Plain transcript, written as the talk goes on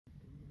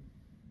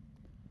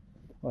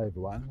Hi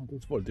everyone, I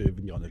just want to do a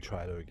video on the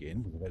trailer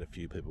again because I've had a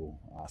few people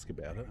ask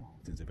about it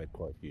since I've had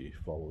quite a few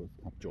followers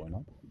join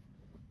up.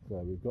 So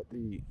we've got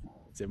the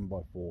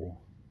 7x4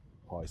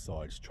 high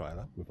sides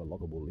trailer with a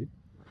lockable lid.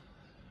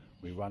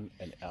 We run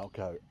an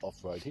Alco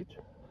off-road hitch,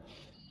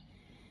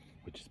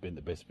 which has been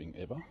the best thing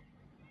ever.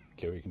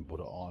 Kerry can put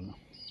it on,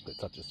 it's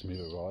such a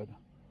smooth ride.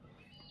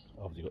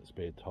 Obviously got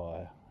spare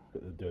tyre,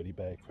 got the dirty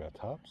bag for our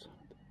tarps.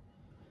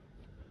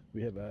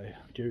 We have a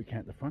jerry can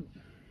at the front.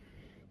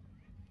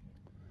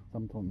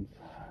 Sometimes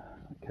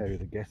I carry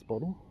the gas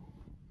bottle,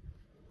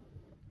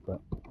 but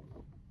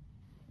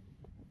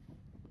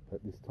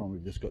at this time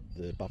we've just got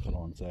the bucket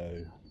on,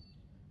 so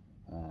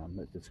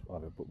let's just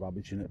either put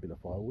rubbish in it, a bit of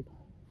firewood.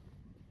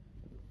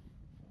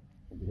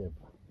 We have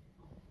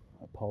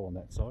a pole on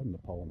that side and a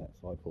pole on that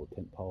side for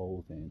tent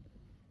poles and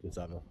just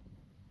other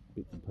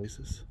bits and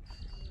pieces.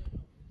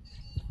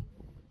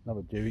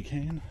 Another jerry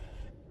can.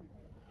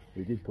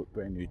 We did put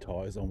brand new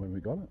tyres on when we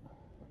got it.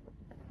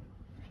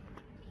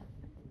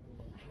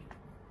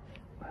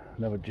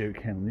 Another jerry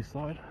can on this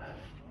side.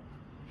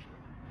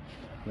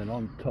 Then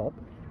on top,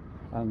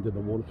 under the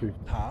waterproof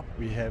tarp,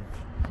 we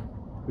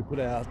put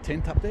our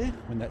tent up there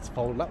when that's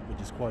folded up,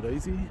 which is quite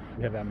easy.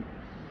 We have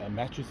our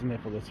mattress in there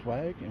for the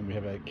swag, and we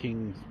have our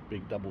King's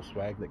big double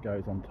swag that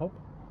goes on top,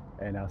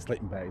 and our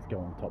sleeping bags go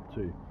on top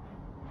too.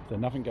 So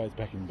nothing goes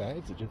back in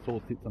bags, it just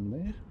all sits on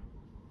there,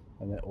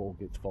 and that all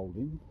gets folded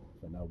in,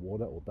 so no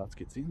water or dust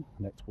gets in.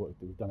 And that's worked.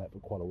 We've done that for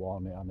quite a while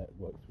now, and that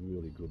works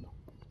really good.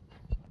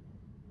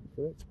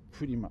 So that's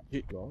pretty much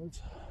it,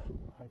 guys.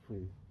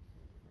 Hopefully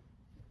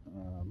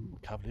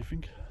covered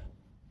everything.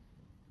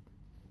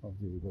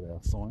 Obviously we've got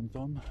our signs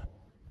on.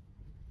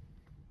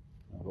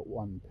 I've got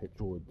one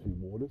petrol and 2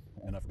 waters,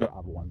 and I've got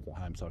other ones at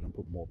home so I can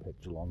put more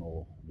petrol on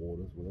or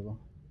waters, whatever.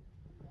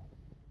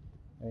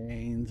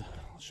 And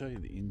I'll show you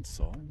the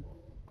inside.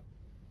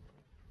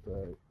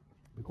 So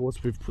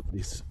because we've put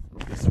this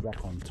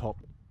rack on top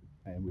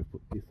and we've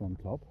put this on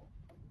top,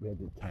 we had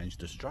to change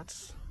the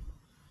struts.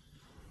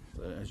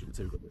 So as you can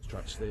see, we've got the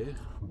struts there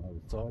on the other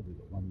side, we've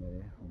got one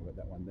there and we've got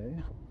that one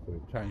there. So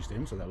we've changed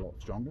them so they're a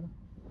lot stronger.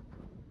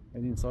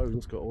 And inside we've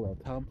just got all our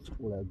tubs,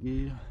 all our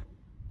gear.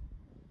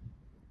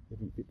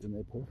 Everything fits in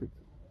there perfect.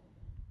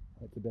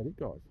 That's about it,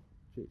 guys.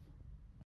 Cheers.